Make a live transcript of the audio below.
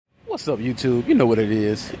What's up, YouTube? You know what it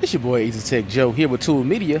is. It's your boy Easy Tech Joe here with Tool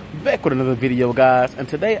Media, back with another video, guys. And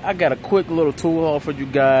today I got a quick little tool haul for you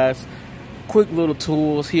guys. Quick little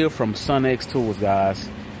tools here from Sunex Tools, guys.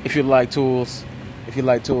 If you like tools, if you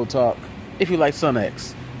like tool talk, if you like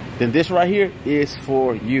Sunex, then this right here is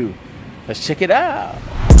for you. Let's check it out.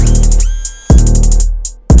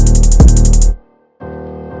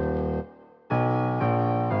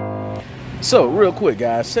 So real quick,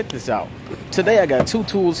 guys, check this out. Today I got two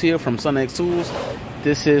tools here from Sunex Tools.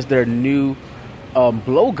 This is their new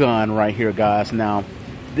blowgun right here, guys. Now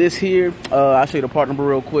this here, I'll show you the part number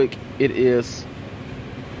real quick. That's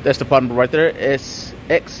the part number right there,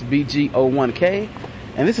 SXBG01K.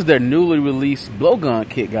 And this is their newly released blowgun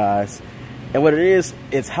kit, guys. And what it is,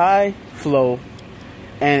 it's high flow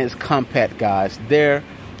and it's compact, guys. There,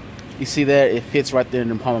 you see that it fits right there in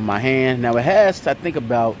the palm of my hand. Now it has, I think,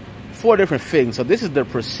 about 4 different fittings. So this is the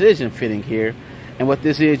precision fitting here, and what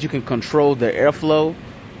this is, you can control the airflow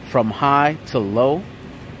from high to low.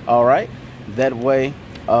 All right, that way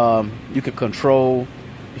you can control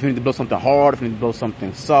if you need to blow something hard, if you need to blow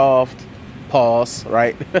something soft. Pause,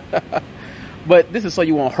 right? But this is so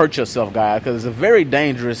you won't hurt yourself, guys, because it's a very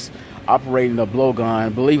dangerous operating a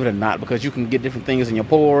blowgun, believe it or not, because you can get different things in your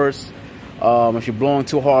pores. If you're blowing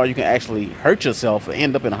too hard, you can actually hurt yourself and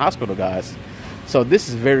end up in a hospital, guys. So this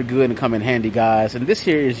is very good and come in handy, guys. And this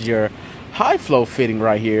here is your high flow fitting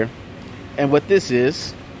right here. And what this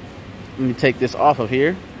is, let me take this off of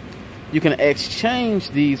here. You can exchange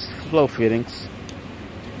these flow fittings.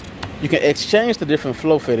 You can exchange the different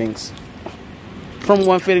flow fittings from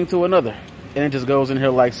one fitting to another. And it just goes in here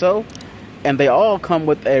like so. And they all come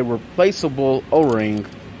with a replaceable O-ring.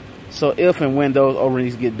 So if and when those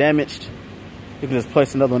O-rings get damaged, you can just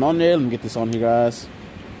place another one on there. Let me get this on here, guys.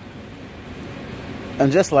 And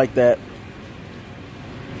just like that,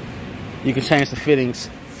 you can change the fittings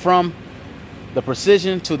from the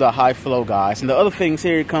precision to the high flow, guys. And the other things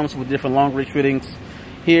here, it comes with different long reach fittings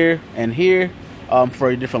here and here for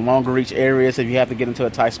your different longer reach areas if you have to get into a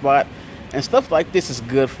tight spot. And stuff like this is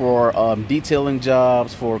good for detailing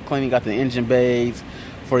jobs, for cleaning out the engine bays.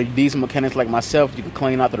 For diesel mechanics like myself, you can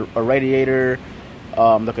clean out a radiator,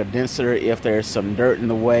 the condenser if there's some dirt in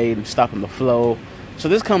the way and stopping the flow. So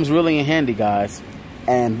this comes really in handy, guys.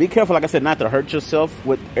 And be careful, like I said, not to hurt yourself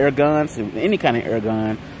with air guns, any kind of air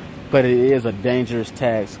gun, but it is a dangerous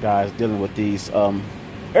task, guys, dealing with these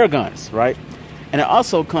air guns, right? And it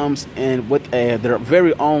also comes in with their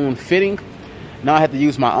very own fitting. Now I have to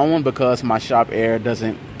use my own because my shop air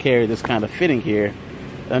doesn't carry this kind of fitting here.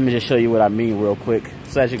 Let me just show you what I mean real quick.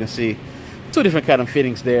 So as you can see, 2 different kind of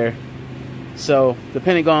fittings there. So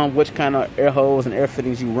depending on which kind of air hose and air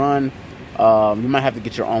fittings you run, you might have to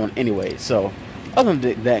get your own anyway. So other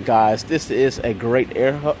than that, guys, this is a great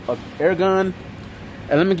air gun.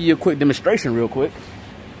 And let me give you a quick demonstration real quick.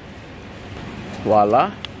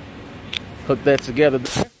 Voila. Hook that together.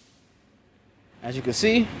 As you can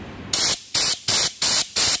see,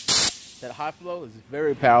 that high flow is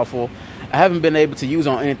very powerful. I haven't been able to use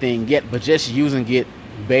on anything yet, but just using it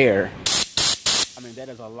bare, I mean, that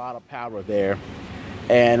is a lot of power there.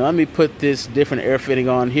 And let me put this different air fitting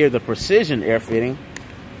on here, the precision air fitting,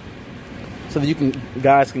 so that you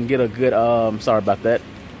guys can get a good, sorry about that,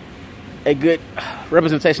 a good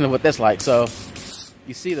representation of what that's like. So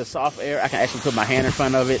you see the soft air, I can actually put my hand in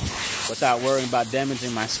front of it without worrying about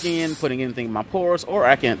damaging my skin, putting anything in my pores, or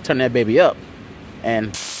I can turn that baby up. And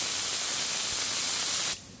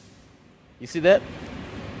you see that?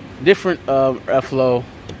 Different airflow,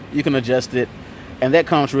 you can adjust it. And that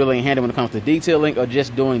comes really in handy when it comes to detailing or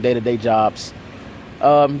just doing day-to-day jobs,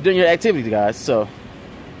 doing your activities, guys. So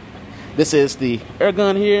this is the air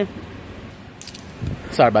gun here.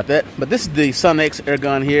 Sorry about that. But this is the Sunex air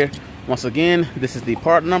gun here. Once again, this is the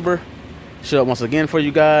part number. Show it once again for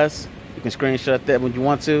you guys. You can screenshot that when you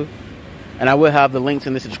want to. And I will have the links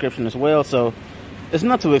in this description as well. So it's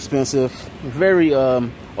not too expensive. Very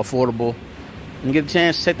affordable. You get a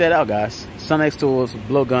chance, check that out, guys. Sunex Tools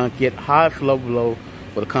blowgun kit, high flow blow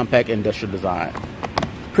with a compact industrial design.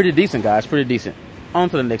 Pretty decent, guys, pretty decent. On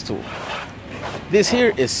to the next tool. This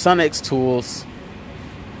here is Sunex Tools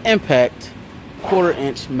Impact 1/4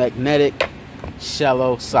 inch magnetic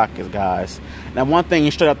shallow sockets, guys. Now, one thing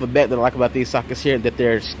straight off the bat that I like about these sockets here, that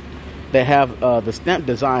they have the stamp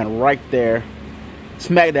design right there,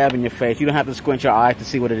 smack dab in your face. You don't have to squint your eyes to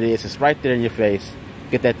see what it is. It's right there in your face.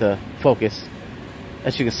 Get that to focus.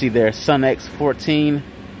 As you can see there, Sunex 14.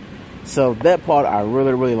 So that part I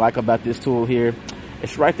really like about this tool here.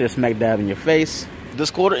 It's right there smack dab in your face. This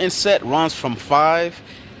 1/4 inch set runs from 5.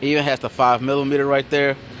 It even has the 5mm right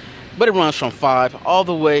there. But it runs from 5 all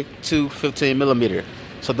the way to 15mm.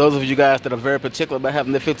 So those of you guys that are very particular about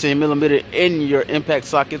having the 15mm in your impact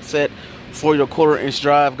socket set for your 1/4"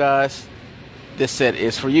 drive, guys, this set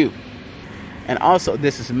is for you. And also,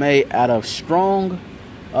 this is made out of strong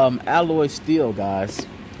alloy steel, guys,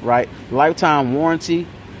 right? Lifetime warranty.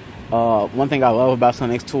 One thing I love about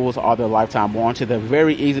Sunex Tools are their lifetime warranty. They're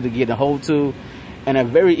very easy to get a hold to, and they're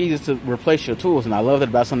very easy to replace your tools. And I love that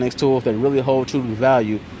about Sunex Tools. They really hold true to the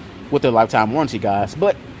value with their lifetime warranty, guys.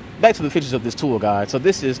 But back to the features of this tool, guys. So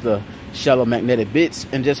this is the shallow magnetic bits,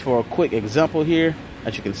 and just for a quick example here,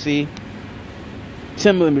 as you can see,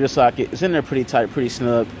 10mm socket. It's in there pretty tight, pretty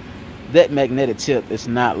snug. That magnetic tip is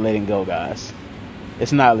not letting go, guys.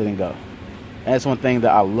 It's not letting go. And that's one thing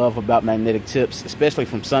that I love about magnetic tips, especially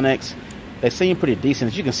from Sunex. They seem pretty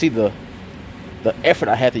decent. As you can see, the effort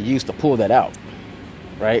I had to use to pull that out,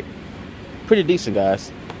 right? Pretty decent,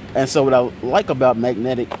 guys. And so what I like about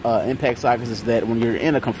magnetic impact sockets is that when you're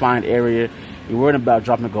in a confined area, you're worried about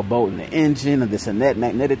dropping a bolt in the engine and this and that,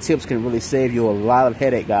 magnetic tips can really save you a lot of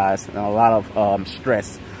headache, guys, and a lot of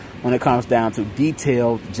stress when it comes down to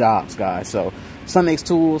detailed jobs, guys. So Sunex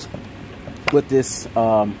Tools with this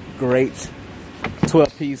great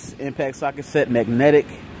 12-piece impact socket set, magnetic.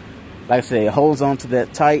 Like I say, it holds on to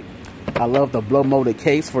that tight. I love the blow molded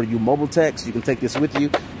case for you mobile techs. You can take this with you,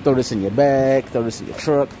 throw this in your bag, throw this in your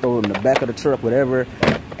truck, throw it in the back of the truck, whatever,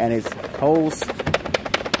 and it holds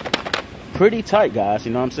pretty tight, guys.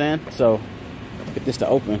 You know what I'm saying? So get this to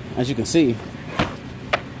open. As you can see,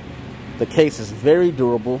 the case is very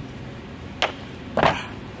durable,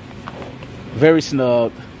 very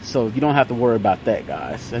snug, so you don't have to worry about that,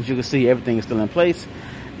 guys. As you can see, everything is still in place,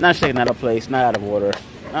 not shaking out of place, not out of order.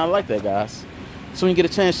 And I like that, guys. So when you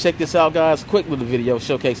get a chance, check this out, guys. Quick little video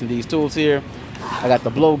showcasing these tools here. I got the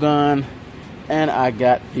blow gun and I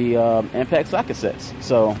got the impact socket sets.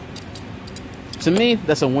 So to me,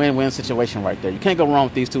 that's a win-win situation right there. You can't go wrong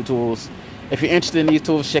with these two tools. If you're interested in these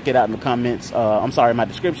tools, check it out in the comments. I'm sorry, in my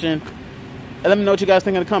description. And let me know what you guys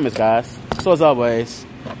think in the comments, guys. So as always,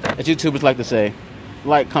 as YouTubers like to say,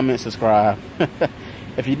 like, comment, subscribe.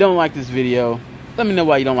 If you don't like this video, let me know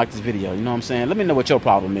why you don't like this video. You know what I'm saying? Let me know what your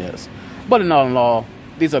problem is. But in all,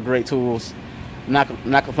 these are great tools. Not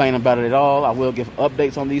complaining about it at all. I will give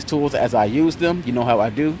updates on these tools as I use them. You know how I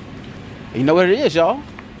do. And you know what it is, y'all.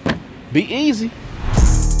 Be easy.